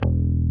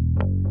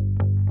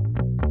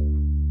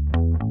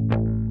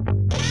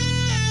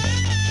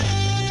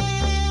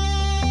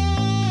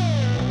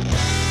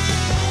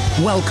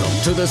Welcome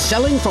to the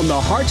Selling from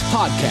the Heart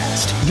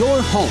podcast,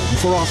 your home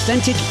for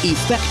authentic,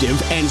 effective,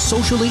 and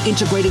socially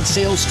integrated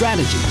sales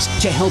strategies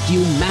to help you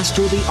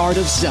master the art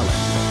of selling.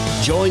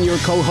 Join your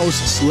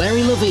co-hosts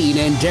Larry Levine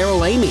and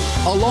Daryl Amy,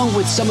 along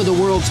with some of the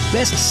world's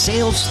best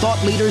sales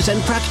thought leaders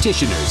and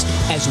practitioners,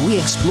 as we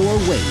explore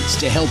ways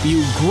to help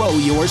you grow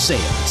your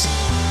sales.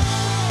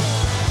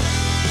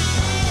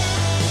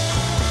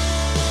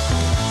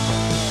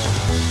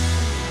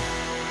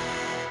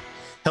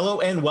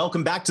 Hello and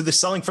welcome back to the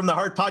Selling from the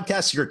Heart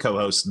podcast. Your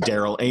co-host,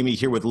 Daryl Amy,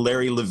 here with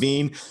Larry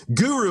Levine,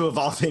 guru of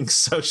all things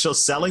social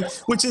selling,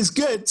 which is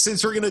good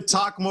since we're going to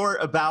talk more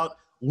about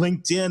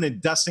LinkedIn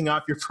and dusting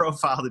off your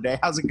profile today.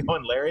 How's it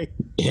going, Larry?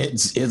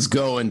 It's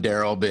going,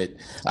 Daryl, but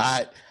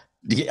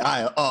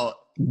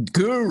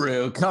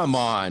guru, come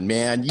on,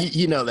 man.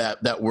 You know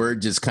that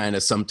word just kind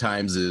of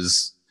sometimes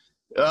is,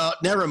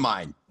 never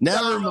mind.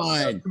 Come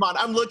on.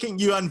 I'm looking at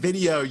you on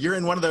video. You're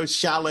in one of those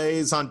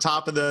chalets on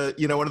top of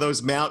one of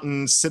those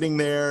mountains, sitting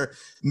there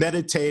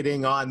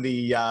meditating on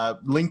the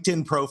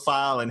LinkedIn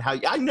profile and how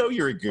I know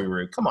you're a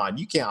guru. Come on,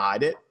 you can't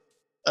hide it.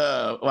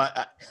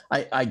 Well,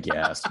 I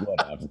guess,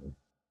 whatever.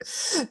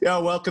 Yeah,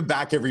 welcome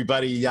back,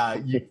 everybody.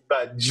 You've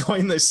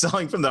joined the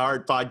Selling from the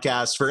Heart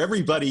podcast. For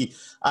everybody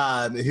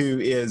who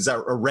is a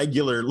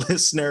regular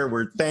listener,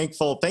 we're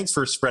thankful. Thanks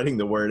for spreading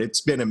the word.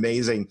 It's been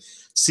amazing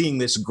seeing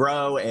this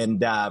grow.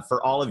 And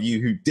for all of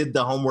you who did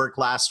the homework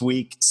last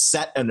week,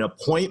 set an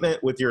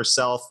appointment with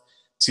yourself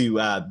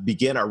to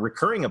begin a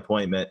recurring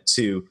appointment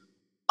to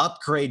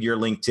upgrade your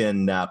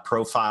LinkedIn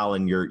profile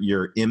and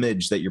your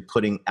image that you're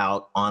putting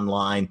out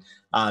online.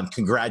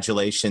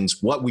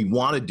 Congratulations. What we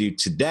want to do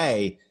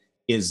today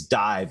is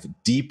dive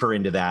deeper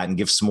into that and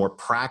give some more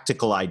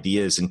practical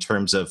ideas in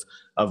terms of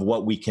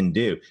what we can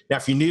do. Now,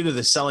 if you're new to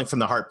the Selling from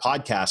the Heart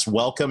podcast,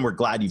 welcome. We're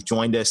glad you've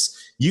joined us.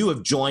 You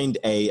have joined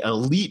an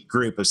elite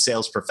group of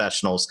sales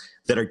professionals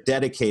that are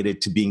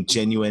dedicated to being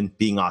genuine,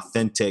 being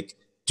authentic,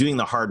 doing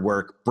the hard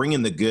work,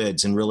 bringing the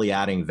goods, and really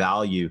adding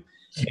value.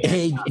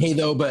 Hey,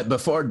 though, but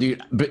before,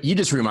 dude, but you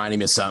just reminded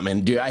me of something.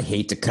 And dude, I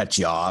hate to cut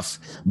you off,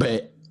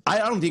 but I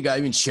don't think I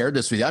even shared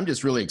this with you. I'm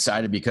just really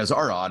excited because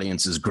our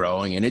audience is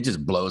growing and it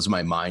just blows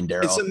my mind,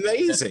 Daryl. It's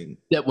amazing.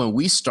 That when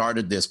we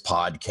started this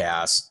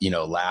podcast,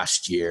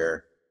 last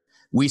year,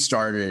 we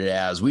started it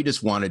as we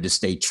just wanted to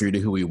stay true to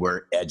who we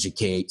were,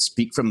 educate,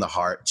 speak from the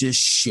heart,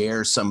 just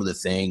share some of the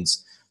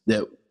things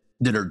that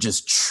are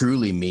just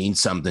truly mean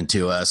something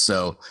to us.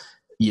 So,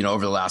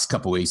 over the last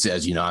couple of weeks,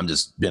 as you know, I'm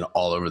just been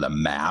all over the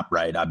map,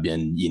 right? I've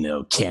been,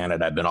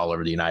 Canada, I've been all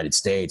over the United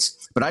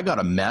States, but I got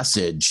a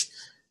message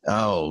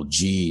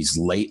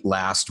late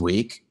last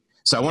week.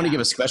 So I want to give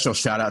a special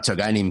shout out to a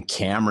guy named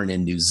Cameron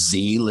in New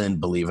Zealand,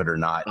 believe it or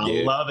not,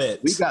 dude. I love it.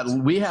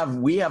 We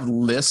have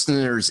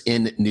listeners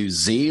in New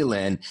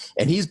Zealand,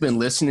 and he's been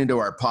listening to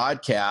our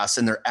podcast,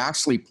 and they're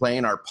actually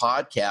playing our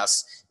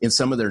podcasts in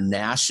some of their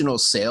national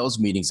sales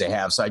meetings they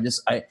have. So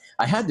I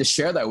had to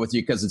share that with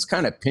you because it's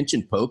kind of pinch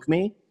and poke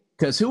me,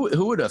 because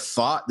who would have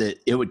thought that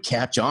it would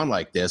catch on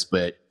like this,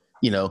 but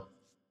we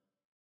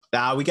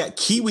got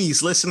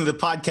Kiwis listening to the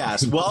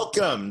podcast.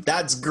 Welcome.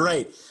 That's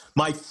great.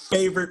 My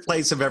favorite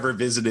place I've ever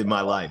visited in my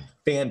life.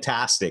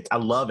 Fantastic. I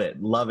love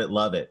it. Love it.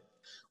 Love it.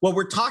 Well,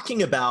 we're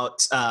talking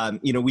about,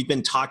 we've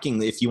been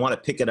talking, if you want to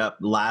pick it up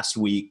last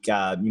week,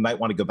 you might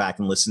want to go back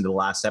and listen to the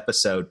last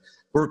episode.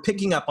 We're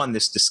picking up on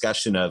this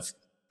discussion of,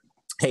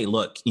 hey,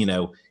 look,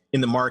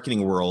 in the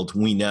marketing world,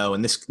 we know,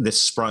 and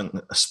this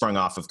sprung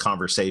off of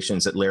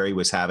conversations that Larry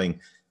was having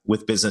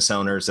with business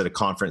owners at a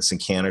conference in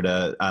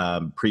Canada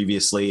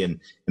previously. And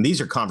these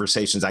are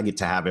conversations I get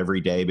to have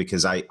every day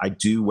because I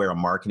do wear a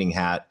marketing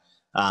hat,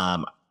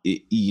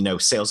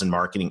 sales and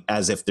marketing,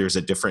 as if there's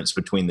a difference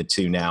between the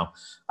two now.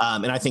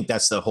 And I think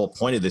that's the whole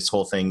point of this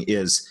whole thing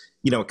is,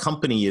 a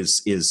company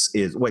is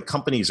what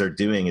companies are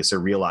doing is they're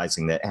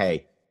realizing that,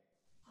 hey,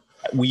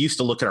 we used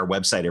to look at our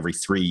website every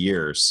 3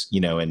 years,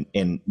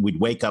 and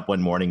we'd wake up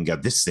one morning and go,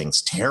 this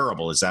thing's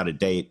terrible, it's out of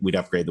date. We'd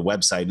upgrade the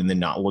website and then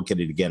not look at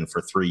it again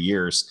for 3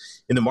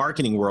 years. In the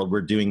marketing world, we're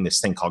doing this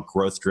thing called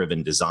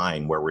growth-driven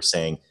design, where we're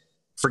saying,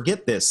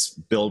 forget this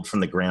build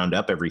from the ground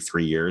up every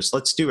 3 years.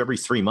 Let's do every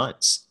 3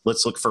 months.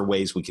 Let's look for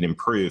ways we can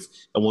improve,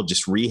 and we'll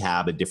just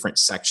rehab a different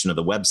section of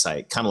the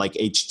website, kind of like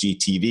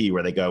HGTV,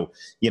 where they go,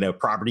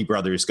 Property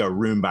Brothers go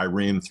room by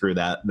room through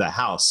the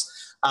house.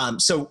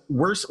 So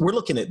we're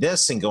looking at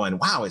this and going,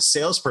 wow, as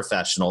sales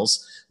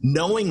professionals,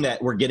 knowing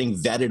that we're getting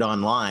vetted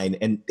online,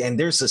 and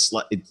there's this,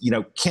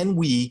 can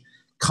we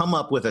come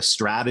up with a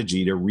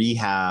strategy to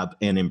rehab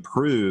and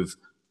improve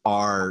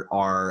our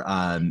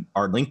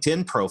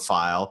LinkedIn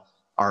profile,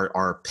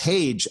 our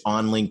page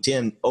on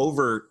LinkedIn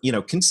over,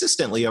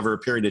 consistently over a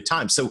period of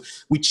time. So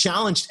we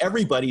challenged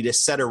everybody to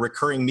set a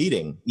recurring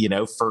meeting,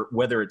 for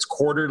whether it's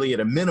quarterly at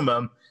a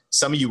minimum.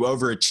 Some of you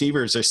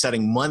overachievers are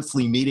setting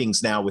monthly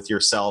meetings now with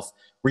yourself,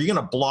 where you're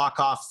going to block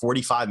off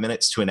 45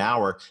 minutes to an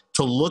hour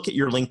to look at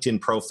your LinkedIn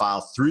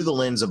profile through the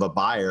lens of a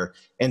buyer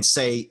and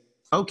say,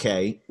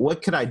 okay,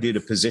 what could I do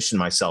to position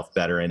myself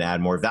better and add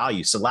more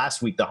value? So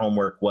last week, the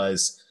homework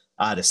was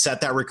to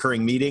set that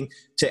recurring meeting,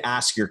 to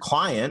ask your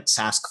clients,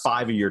 ask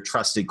 5 of your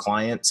trusted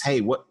clients, hey,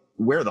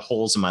 where are the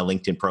holes in my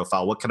LinkedIn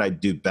profile? What could I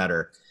do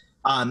better?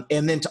 And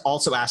then to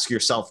also ask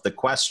yourself the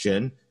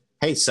question,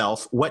 hey,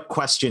 self, what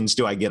questions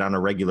do I get on a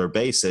regular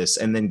basis?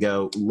 And then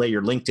go lay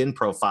your LinkedIn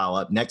profile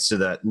up next to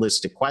that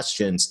list of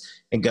questions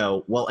and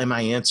go, well, am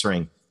I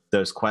answering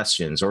those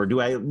questions? Or do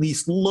I at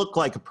least look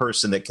like a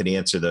person that could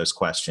answer those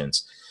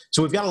questions?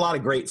 So we've got a lot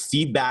of great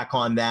feedback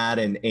on that.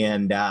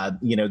 And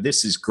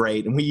this is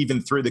great. And we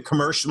even threw the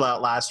commercial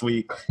out last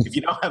week. If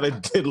you don't have a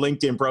good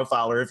LinkedIn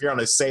profile, or if you're on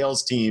a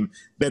sales team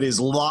that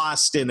is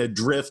lost in a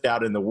drift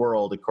out in the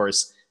world, of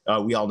course,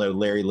 we all know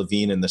Larry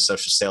Levine and the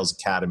Social Sales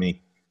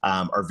Academy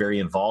are very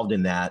involved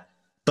in that.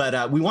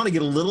 But we want to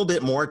get a little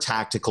bit more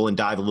tactical and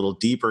dive a little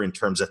deeper in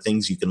terms of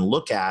things you can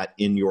look at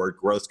in your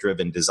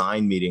growth-driven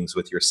design meetings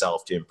with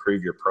yourself to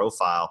improve your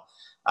profile.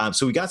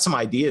 So we got some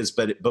ideas,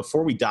 but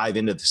before we dive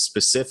into the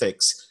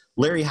specifics,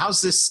 Larry,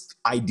 how's this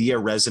idea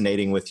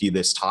resonating with you,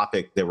 this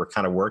topic that we're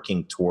kind of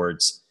working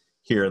towards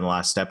here in the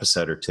last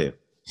episode or two?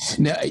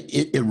 No,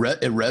 it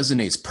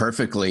resonates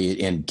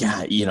perfectly, and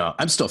God,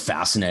 I'm still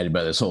fascinated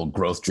by this whole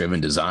growth-driven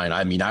design.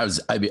 I mean, I've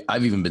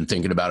even been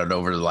thinking about it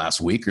over the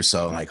last week or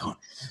so. I'm like, oh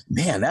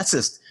man, that's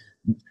just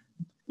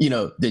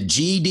the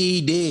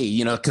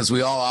GDD, because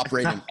we all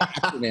operate in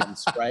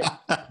acronyms, right?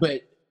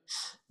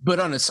 But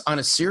on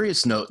a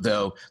serious note,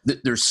 though,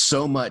 there's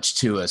so much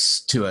to a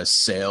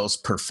sales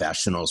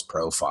professional's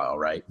profile,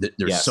 right?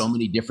 There's so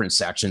many different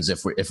sections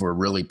if we're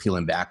really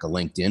peeling back a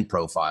LinkedIn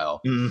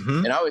profile.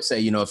 Mm-hmm. And I always say,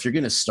 if you're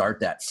going to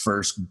start that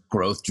first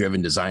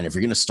growth-driven design, if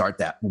you're going to start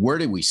that, where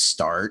do we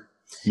start?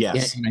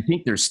 Yes. And I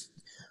think there's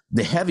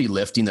the heavy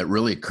lifting that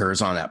really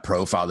occurs on that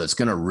profile that's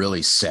going to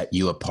really set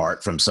you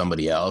apart from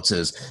somebody else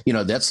is,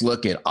 let's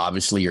look at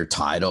obviously your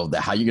title,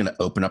 how you're going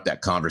to open up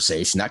that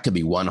conversation. That could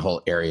be one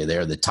whole area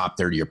there, the top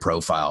third of your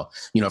profile,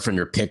 from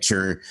your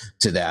picture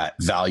to that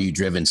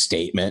value-driven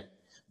statement.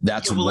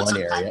 That's one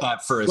area. Let's unpack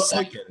that for a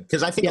second,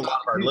 because I think a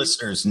lot of our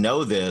listeners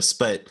know this,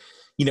 but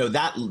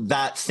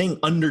that thing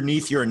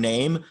underneath your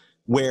name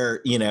where,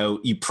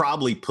 you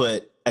probably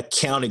put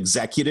account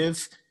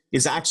executive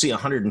is actually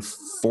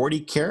 140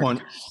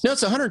 characters. No,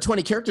 it's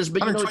 120 characters, but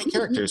 120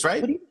 characters,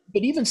 right?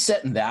 But even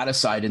setting that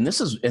aside, and this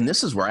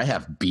is where I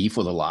have beef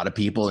with a lot of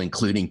people,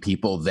 including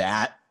people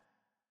that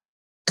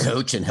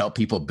coach and help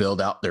people build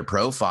out their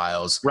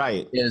profiles.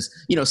 Right. Is,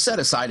 set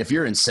aside, if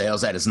you're in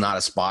sales, that is not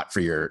a spot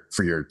for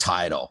your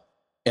title.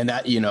 And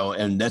that,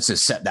 and let's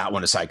just set that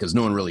one aside because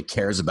no one really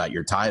cares about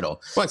your title.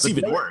 Well, it's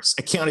even worse.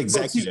 Account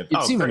executive.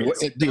 It's even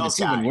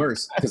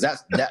worse because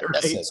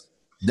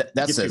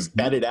that says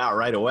bet it out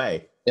right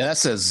away. Yeah, that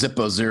says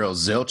Zippo Zero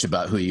Zilch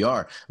about who you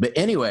are. But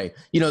anyway,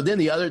 then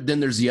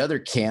there's the other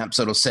camps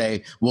that'll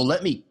say, well,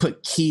 let me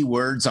put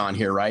keywords on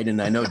here, right?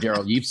 And I know,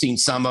 Daryl, you've seen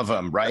some of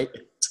them, right?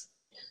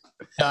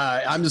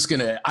 This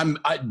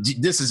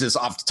is just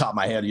off the top of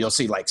my head. You'll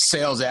see like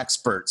sales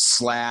expert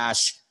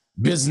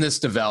 / business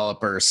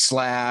developer /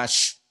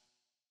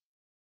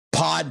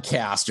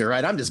 podcaster,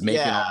 right? I'm just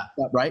making all that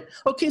up, right?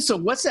 Okay, so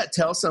what's that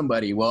tell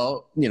somebody?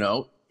 Well,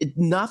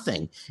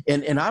 nothing.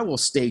 And I will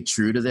stay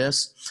true to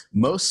this.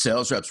 Most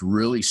sales reps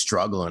really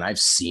struggle, and I've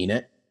seen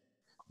it.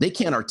 They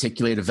can't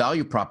articulate a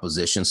value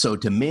proposition. So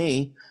to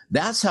me,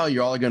 that's how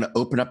you're all going to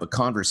open up a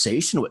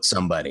conversation with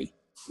somebody.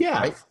 Yeah.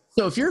 Right?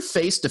 So if you're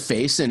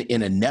face-to-face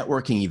in a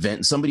networking event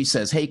and somebody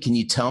says, hey, can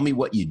you tell me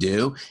what you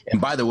do?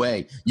 And by the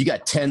way, you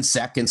got 10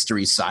 seconds to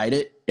recite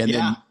it. And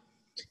then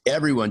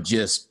everyone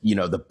just,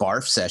 the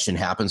barf session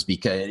happens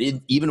because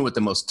even with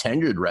the most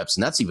tenured reps,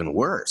 and that's even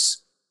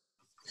worse.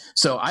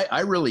 So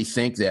I really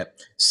think that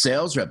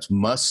sales reps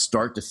must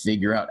start to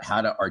figure out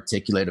how to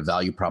articulate a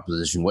value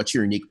proposition. What's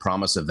your unique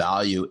promise of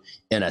value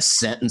in a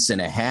sentence and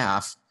a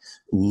half?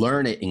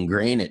 Learn it,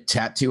 ingrain it,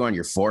 tattoo on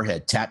your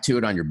forehead, tattoo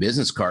it on your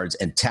business cards,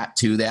 and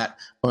tattoo that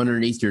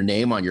underneath your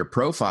name on your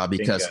profile.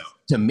 Because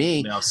to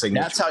me,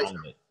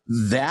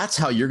 that's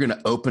how you're going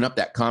to open up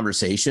that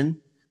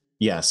conversation.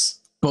 Yes.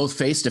 Both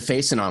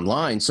face-to-face and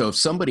online. So if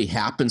somebody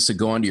happens to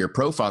go onto your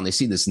profile and they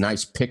see this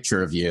nice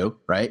picture of you,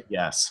 right?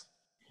 Yes.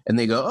 And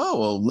they go, oh,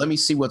 well, let me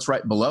see what's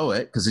right below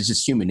it, because it's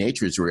just human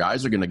nature is where your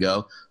eyes are going to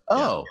go,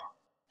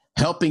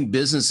 helping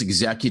business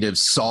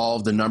executives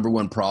solve the number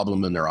one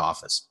problem in their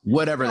office,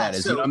 whatever that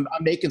is. So, I'm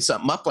making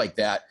something up like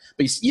that,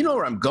 but you know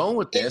where I'm going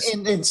with this.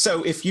 And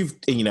so if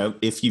you've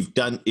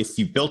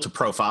built a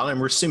profile,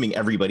 and we're assuming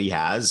everybody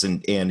has,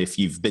 and if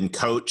you've been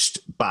coached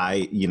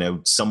by,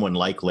 someone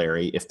like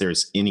Larry, if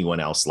there's anyone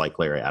else like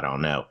Larry, I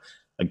don't know.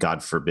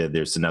 God forbid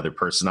there's another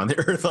person on the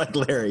earth like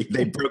Larry.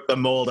 They broke the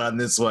mold on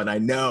this one. I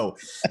know.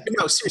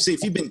 No, seriously,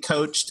 if you've been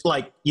coached,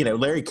 like,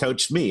 Larry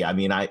coached me. I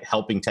mean,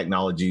 helping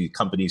technology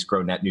companies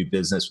grow net new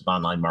business with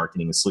online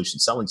marketing and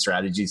solution selling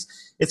strategies.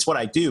 It's what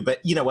I do.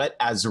 But you know what?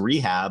 As a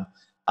rehab,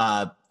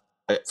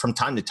 from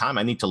time to time,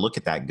 I need to look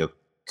at that and go,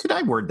 could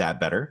I word that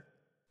better?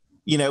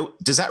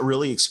 Does that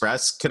really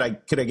express, could I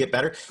get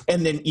better?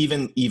 And then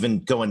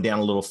even going down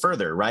a little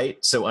further,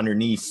 right? So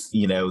underneath,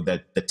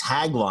 the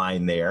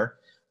tagline there,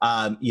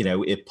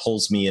 it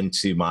pulls me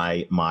into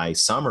my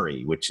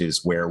summary, which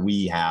is where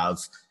we have,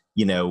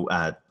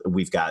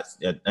 we've got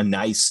a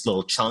nice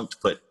little chunk to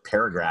put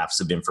paragraphs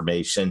of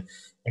information.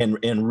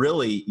 And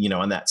really,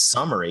 on that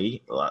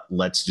summary,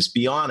 let's just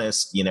be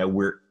honest,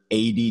 we're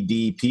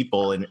ADD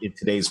people in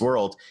today's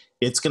world.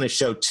 It's going to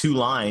show 2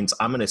 lines.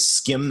 I'm going to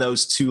skim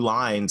those 2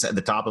 lines at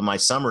the top of my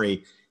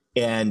summary,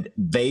 and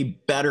they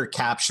better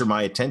capture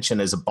my attention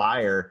as a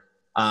buyer,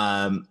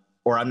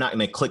 or I'm not going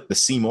to click the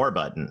see more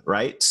button,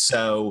 right?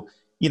 So,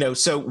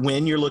 so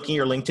when you're looking at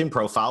your LinkedIn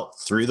profile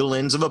through the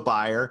lens of a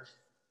buyer,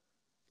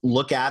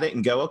 look at it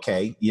and go,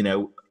 okay,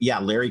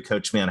 Larry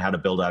coached me on how to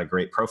build out a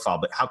great profile,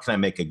 but how can I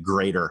make a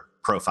greater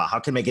profile? How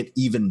can I make it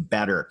even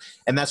better?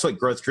 And that's what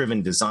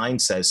growth-driven design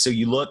says. So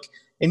you look,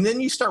 and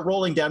then you start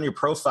rolling down your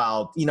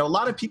profile. A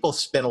lot of people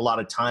spend a lot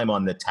of time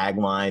on the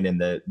tagline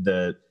and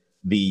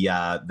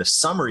the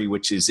summary,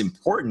 which is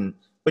important.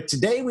 But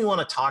today we want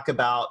to talk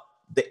about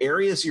the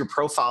areas of your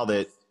profile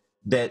that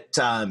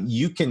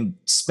you can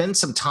spend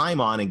some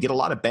time on and get a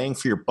lot of bang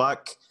for your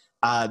buck,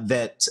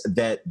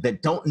 that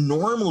don't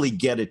normally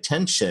get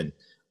attention.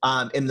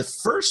 And the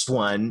first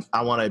one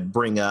I want to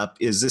bring up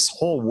is this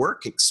whole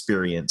work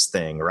experience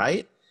thing,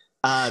 right?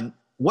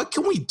 What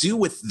can we do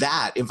with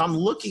that? If I'm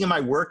looking at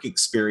my work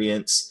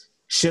experience,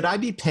 should I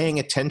be paying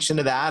attention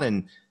to that?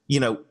 And,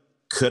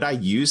 could I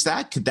use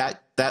that? Could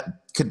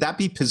that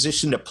be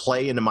positioned to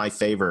play into my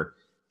favor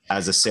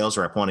as a sales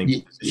rep wanting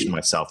to position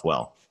myself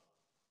well?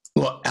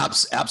 Well,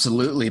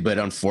 absolutely. But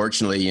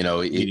unfortunately,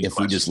 if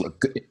we just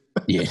look,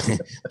 yeah,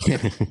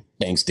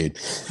 thanks, dude.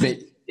 But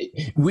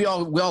we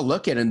all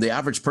look at it, and the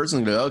average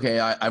person go,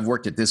 okay, I've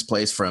worked at this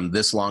place from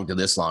this long to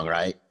this long,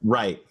 right?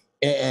 Right.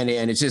 And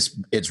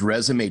it's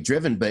resume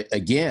driven. But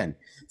again,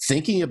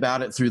 thinking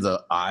about it through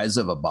the eyes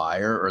of a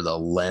buyer or the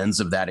lens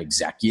of that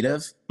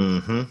executive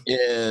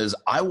is,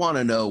 I want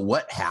to know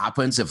what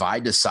happens if I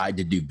decide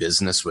to do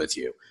business with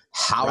you.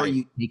 How are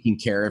you taking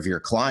care of your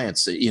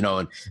clients?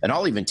 And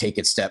I'll even take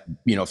it step,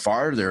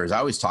 farther, as I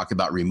always talk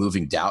about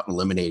removing doubt and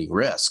eliminating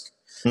risk.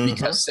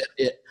 Because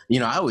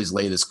I always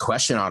lay this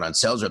question out on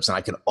sales reps, and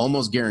I can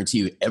almost guarantee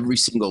you every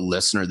single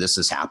listener this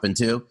has happened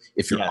to,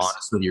 if you're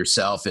honest with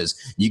yourself,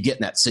 is you get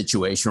in that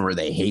situation where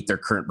they hate their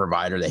current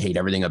provider, they hate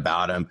everything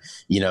about them.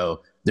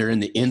 They're in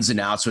the ins and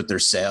outs with their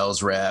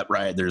sales rep,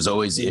 right? There's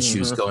always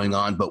issues going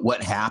on, but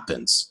what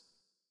happens?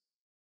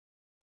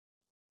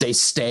 They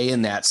stay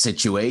in that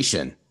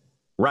situation.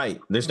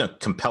 Right. There's no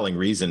compelling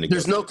reason to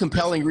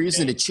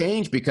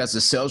change because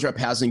the sales rep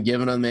hasn't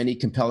given them any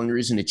compelling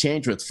reason to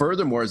change. With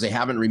furthermore, is they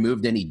haven't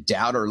removed any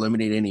doubt or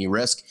eliminated any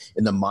risk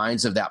in the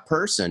minds of that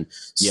person.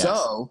 Yes.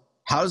 So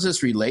how does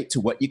this relate to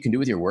what you can do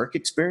with your work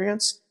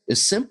experience?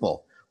 It's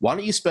simple. Why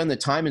don't you spend the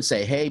time and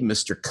say, hey,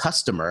 Mr.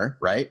 Customer,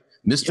 right?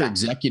 Mr.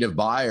 Executive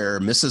Buyer,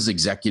 Mrs.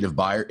 Executive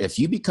Buyer, if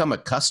you become a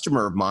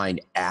customer of mine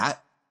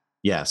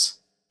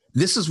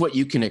this is what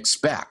you can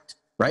expect.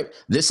 Right?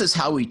 This is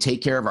how we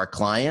take care of our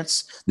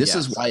clients. This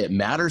is why it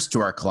matters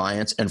to our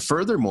clients. And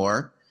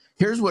furthermore,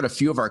 here's what a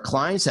few of our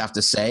clients have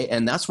to say.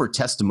 And that's where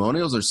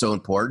testimonials are so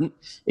important,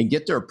 and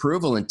get their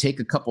approval and take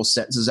a couple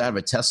sentences out of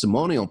a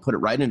testimonial and put it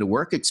right into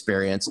work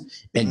experience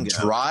and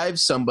drive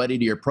somebody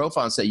to your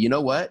profile and say, you know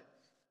what?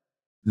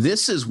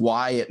 This is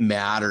why it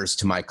matters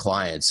to my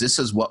clients. This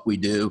is what we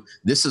do.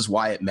 This is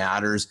why it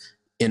matters.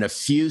 In a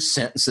few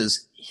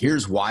sentences,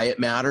 here's why it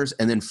matters.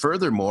 And then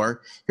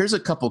furthermore, here's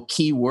a couple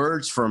key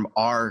words from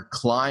our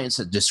clients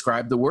that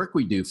describe the work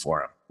we do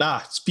for them.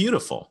 It's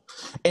beautiful.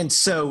 And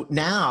so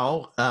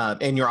now,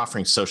 and you're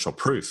offering social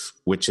proof,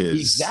 which is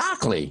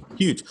exactly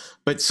huge.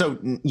 But so,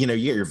 you get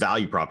your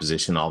value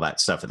proposition, all that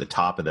stuff at the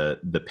top of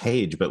the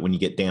page. But when you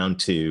get down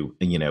to,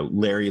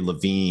 Larry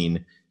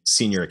Levine,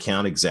 senior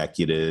account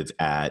executive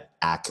at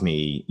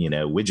Acme,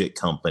 widget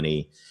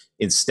company,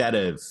 instead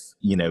of,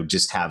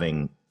 just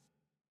having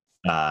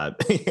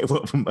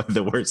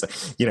the words,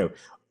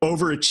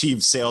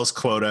 overachieved sales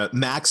quota,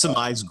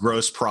 maximize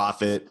gross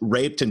profit,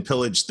 raped and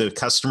pillaged the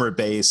customer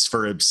base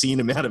for obscene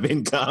amount of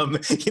income.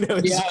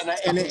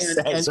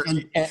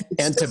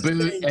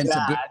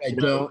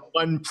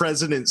 One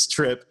president's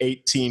trip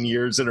 18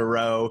 years in a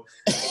row,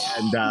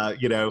 and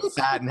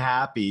fat and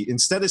happy.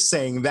 Instead of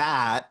saying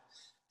that,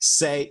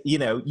 say, you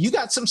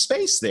got some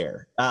space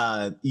there.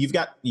 You've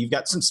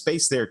got some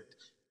space there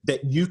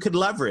that you could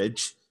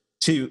leverage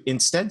to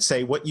instead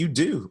say what you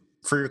do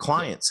for your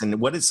clients and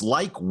what it's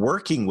like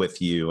working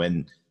with you.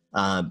 And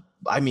put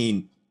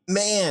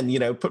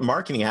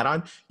marketing hat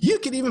on. You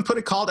could even put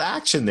a call to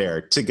action there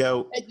to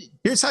go,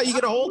 here's how you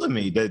get a hold of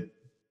me.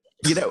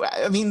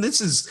 This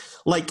is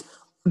like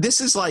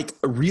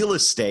real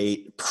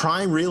estate,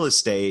 prime real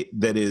estate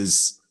that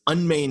is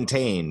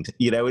unmaintained.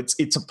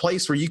 It's a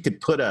place where you could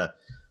put you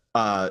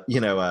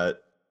could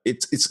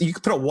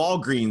put a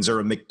Walgreens or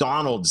a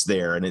McDonald's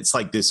there, and it's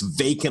like this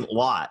vacant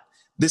lot.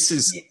 This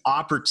is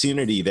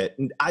opportunity that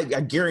I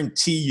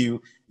guarantee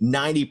you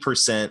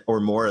 90% or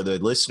more of the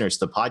listeners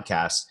to the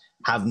podcast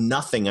have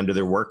nothing under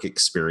their work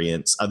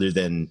experience other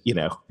than,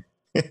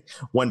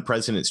 one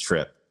president's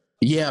trip.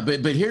 Yeah,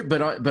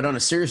 but on a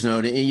serious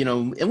note, you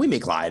know, and we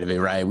make light of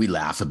it, right? We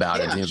laugh about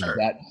it, and things like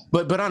that.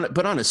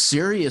 But on a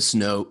serious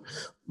note,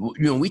 you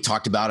know, we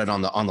talked about it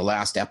on the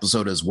last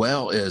episode as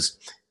well. Is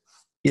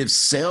if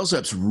sales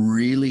reps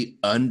really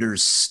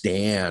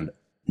understand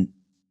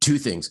two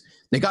things,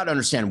 they got to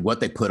understand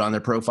what they put on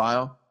their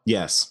profile.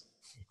 Yes,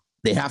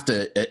 they have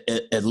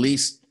to at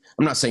least.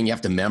 I'm not saying you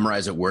have to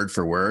memorize it word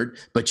for word,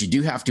 but you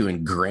do have to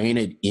ingrain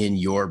it in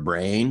your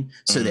brain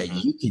so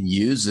that you can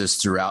use this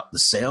throughout the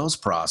sales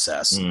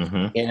process.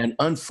 And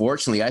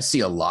unfortunately, I see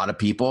a lot of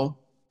people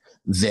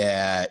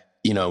that,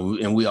 you know,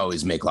 and we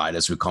always make light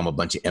as we call them a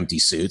bunch of empty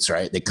suits,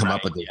 right? They come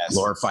up with a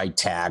glorified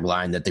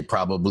tagline that they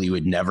probably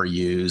would never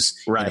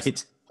use in a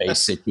face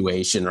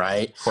situation,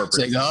 right? So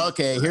they go,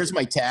 okay, here's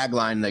my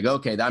tagline. And they go,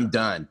 okay, I'm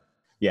done.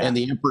 Yeah. And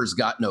the emperor's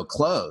got no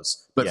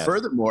clothes. But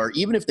furthermore,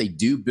 even if they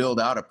do build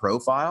out a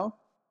profile,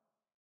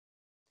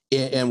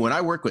 and when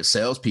I work with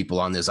salespeople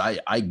on this,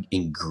 I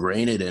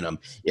ingrain it in them.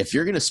 If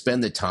you're going to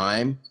spend the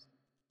time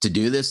to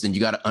do this, then you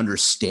got to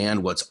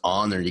understand what's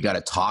on there. You got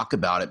to talk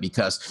about it,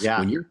 because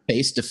when you're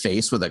face to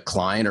face with a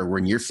client, or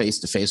when you're face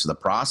to face with a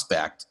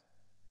prospect,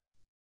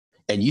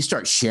 and you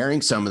start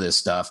sharing some of this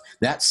stuff,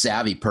 that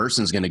savvy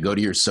person is going to go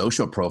to your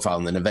social profile,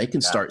 and then if they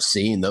can start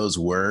seeing those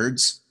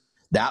words,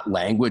 that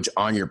language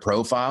on your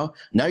profile,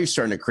 now you're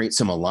starting to create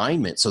some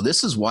alignment. So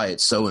this is why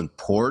it's so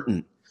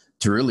important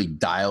to really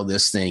dial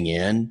this thing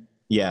in.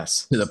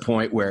 Yes. To the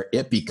point where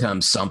it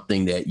becomes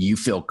something that you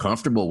feel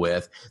comfortable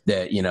with,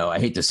 that, you know, I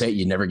hate to say it,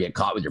 you never get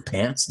caught with your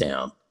pants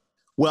down.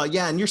 Well,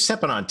 yeah. And you're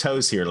stepping on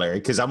toes here, Larry,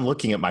 because I'm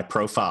looking at my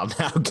profile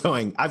now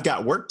going, I've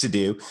got work to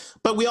do,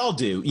 but we all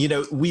do. You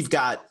know, we've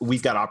got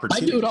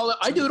opportunity.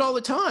 I do it all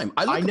the time.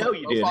 I know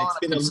you do.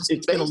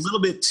 It's been a little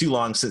bit too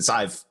long since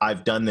I've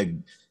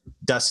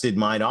dusted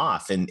mine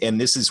off. And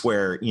this is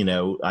where, you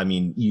know, I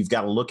mean, you've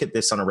got to look at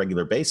this on a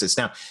regular basis.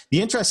 Now,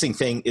 the interesting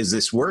thing is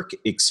this work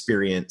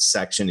experience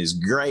section is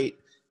great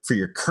for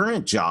your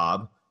current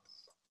job,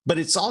 but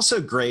it's also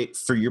great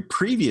for your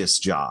previous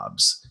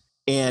jobs.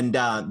 And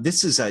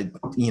this is a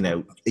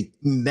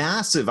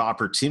massive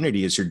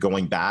opportunity as you're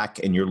going back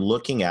and you're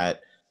looking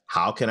at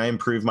how can I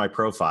improve my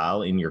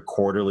profile in your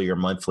quarterly or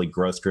monthly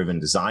growth-driven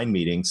design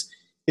meetings,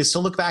 is to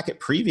look back at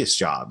previous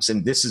jobs.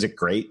 And this is a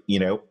great,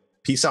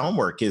 piece of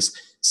homework, is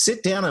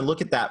sit down and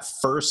look at that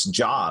first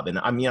job. And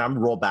I mean, I'm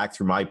roll back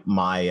through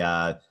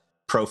my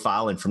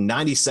profile, and from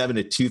 97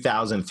 to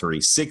 2003,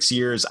 6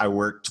 years, I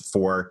worked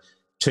for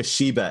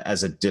Toshiba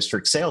as a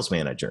district sales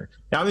manager.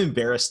 Now I'm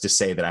embarrassed to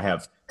say that I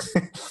have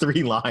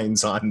 3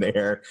 lines on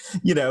there,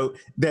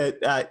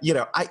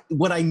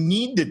 what I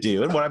need to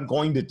do and what I'm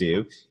going to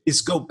do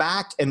is go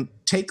back and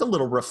take a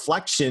little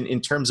reflection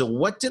in terms of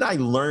what did I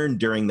learn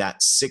during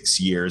that 6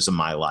 years of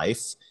my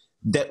life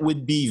that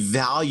would be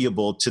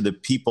valuable to the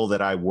people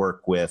that I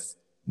work with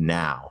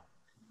now.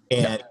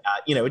 And,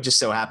 it just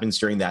so happens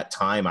during that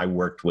time I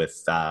worked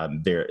with a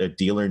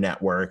dealer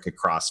network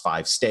across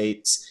 5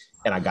 states,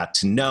 and I got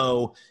to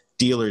know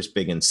dealers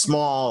big and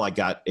small. I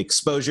got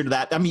exposure to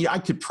that. I mean, I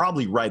could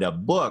probably write a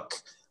book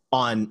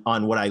on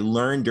what I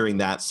learned during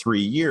that 3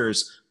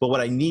 years, but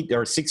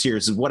 6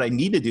 years, is what I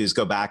need to do is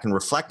go back and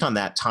reflect on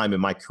that time in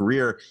my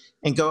career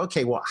and go,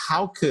 okay, well,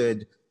 how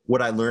could what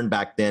I learned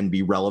back then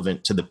be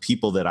relevant to the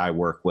people that I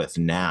work with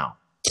now?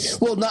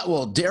 Well,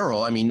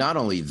 Daryl, I mean, not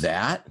only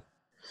that,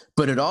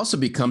 but it also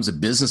becomes a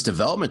business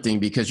development thing,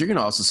 because you're going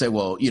to also say,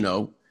 well,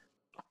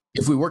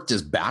 if we work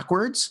this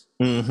backwards,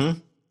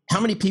 how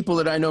many people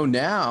that I know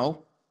now,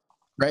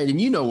 right?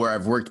 And where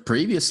I've worked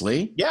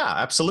previously. Yeah,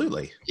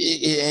 absolutely.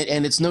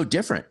 And it's no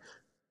different.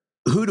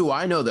 Who do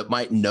I know that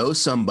might know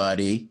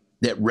somebody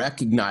that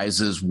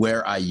recognizes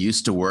where I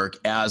used to work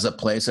as a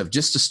place of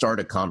just to start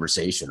a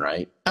conversation,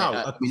 right?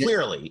 Oh,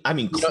 clearly.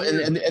 And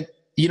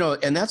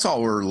that's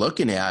all we're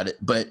looking at.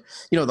 But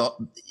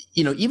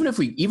even if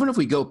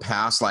we go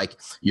past like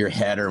your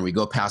header, and we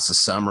go past the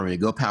summer, and we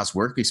go past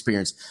work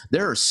experience,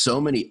 there are so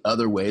many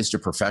other ways to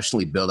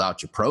professionally build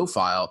out your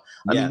profile.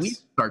 I mean, we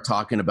start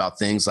talking about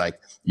things like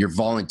your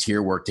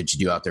volunteer work that you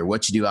do out there,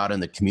 what you do out in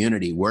the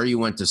community, where you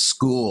went to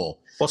school.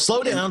 Well,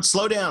 slow down.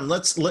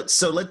 Let's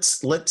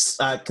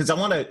because I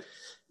want to.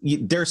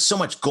 There's so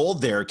much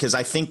gold there, because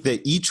I think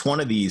that each one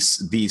of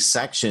these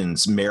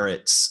sections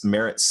merits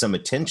some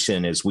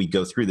attention as we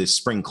go through this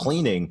spring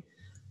cleaning.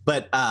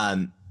 But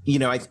I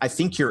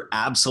think you're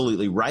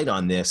absolutely right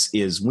on this.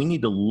 Is we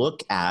need to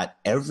look at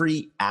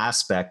every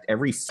aspect,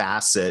 every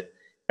facet,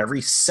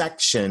 every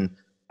section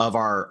of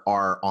our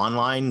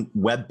online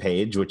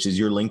webpage, which is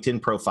your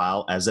LinkedIn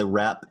profile as a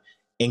rep,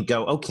 and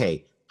go,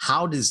 okay,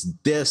 how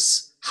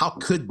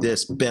could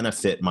this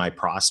benefit my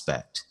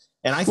prospect?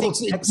 And I think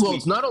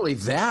it's not only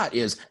that,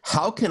 is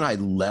how can I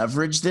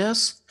leverage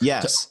this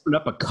to open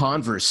up a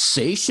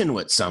conversation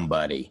with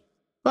somebody?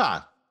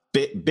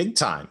 Big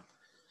time.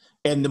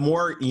 And the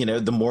more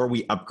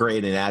we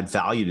upgrade and add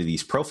value to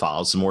these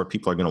profiles, the more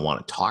people are going to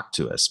want to talk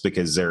to us,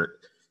 because they're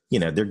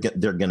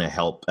going to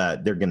help.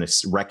 They're going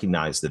to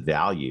recognize the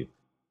value.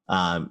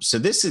 So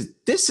this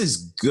is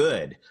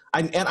good.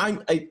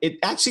 It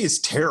actually is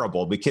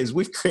terrible because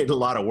we've created a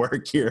lot of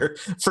work here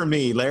for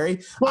me,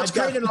 Larry. Well, it's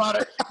created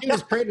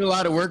a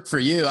lot of work for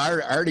you. I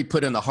already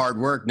put in the hard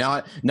work.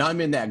 Now I'm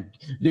in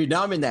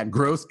that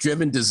growth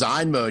driven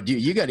design mode.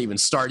 You got to even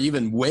start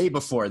even way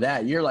before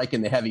that. You're like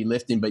in the heavy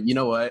lifting, but you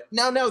know what?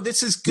 No,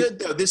 this is good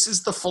though. This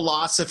is the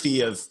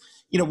philosophy of,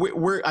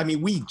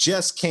 we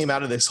just came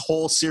out of this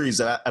whole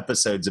series of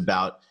episodes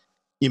about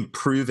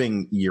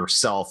improving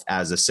yourself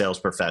as a sales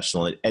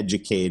professional and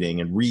educating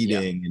and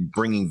reading and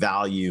bringing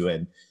value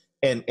and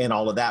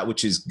all of that,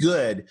 which is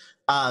good.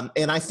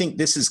 And I think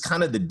this is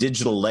kind of the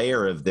digital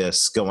layer of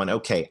this going,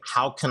 okay,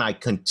 how can I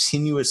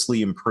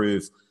continuously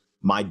improve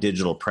my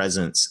digital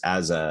presence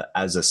as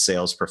a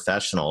sales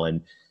professional?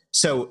 And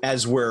so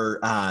as we're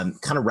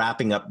kind of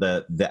wrapping up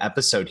the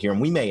episode here,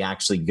 and we may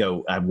actually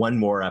go one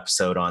more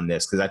episode on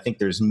this because I think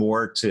there's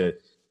more to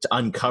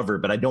uncover,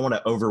 but we don't want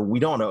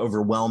to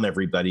overwhelm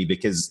everybody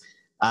because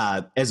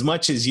as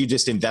much as you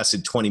just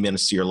invested 20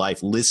 minutes of your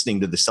life listening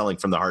to the Selling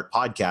from the Heart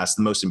podcast,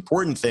 the most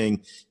important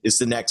thing is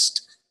the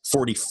next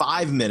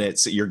 45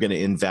 minutes that you're going to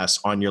invest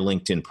on your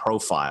LinkedIn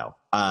profile.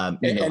 And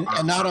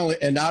not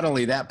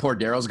only that, poor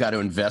Daryl's got to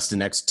invest the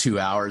next 2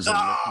 hours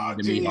to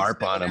me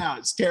harp on him.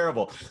 It's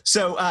terrible.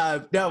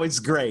 So no, it's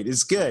great.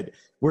 It's good.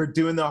 We're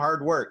doing the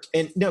hard work.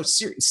 And no,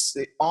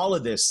 seriously, all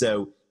of this,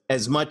 though,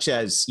 as much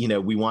as,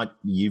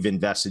 you've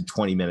invested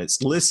 20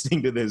 minutes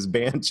listening to this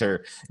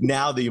banter.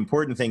 Now, the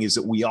important thing is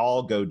that we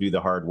all go do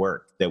the hard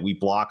work, that we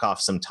block off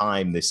some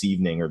time this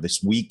evening or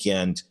this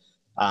weekend,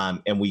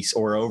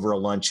 or over a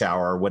lunch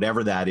hour or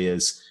whatever that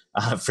is.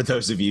 For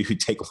those of you who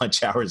take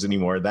lunch hours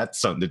anymore, that's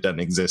something that doesn't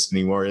exist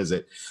anymore, is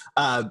it?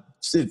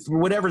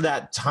 Whatever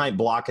that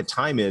block of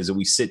time is, that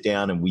we sit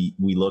down and we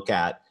look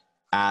at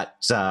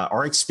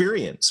our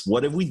experience.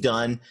 What have we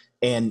done?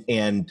 And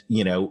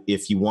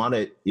if you want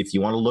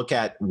to look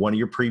at one of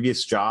your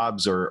previous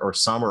jobs or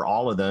some or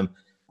all of them,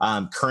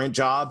 current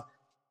job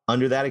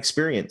under that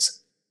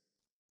experience,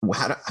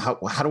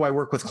 how do I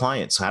work with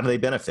clients? How do they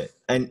benefit?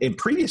 And in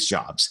previous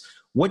jobs,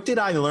 what did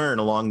I learn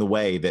along the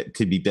way that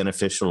could be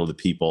beneficial to the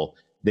people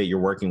that you're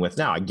working with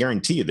now? I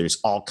guarantee you there's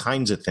all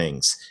kinds of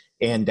things,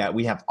 and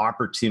we have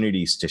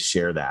opportunities to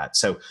share that.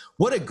 So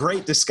what a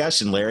great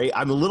discussion, Larry.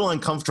 I'm a little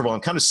uncomfortable. I'm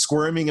kind of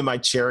squirming in my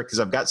chair because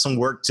I've got some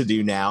work to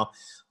do now.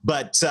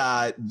 But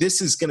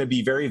this is going to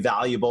be very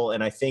valuable,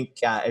 and I think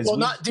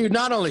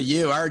not only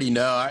you, I already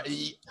know.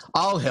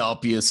 I'll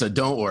help you, so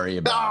don't worry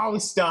about it. Oh,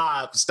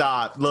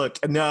 stop! Look,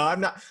 no, I'm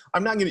not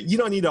going to. You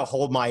don't need to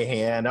hold my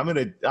hand.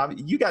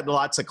 You got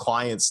lots of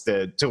clients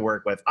to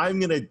work with. I'm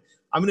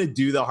gonna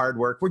do the hard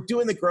work. We're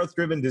doing the growth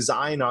driven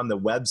design on the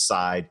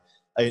website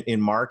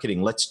in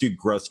marketing. Let's do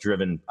growth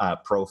driven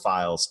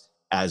profiles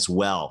as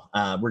well.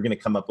 We're going to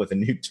come up with a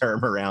new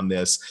term around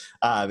this,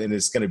 and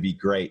it's going to be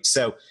great.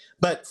 So.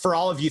 But for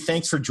all of you,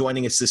 thanks for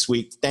joining us this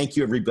week. Thank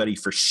you, everybody,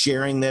 for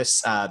sharing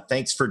this.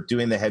 Thanks for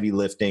doing the heavy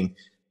lifting,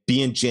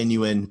 being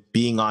genuine,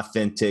 being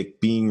authentic,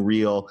 being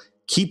real.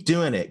 Keep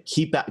doing it.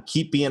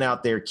 Keep being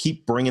out there.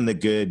 Keep bringing the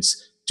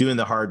goods, doing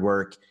the hard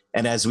work.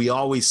 And as we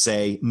always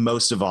say,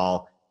 most of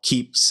all,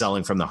 keep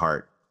selling from the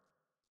heart.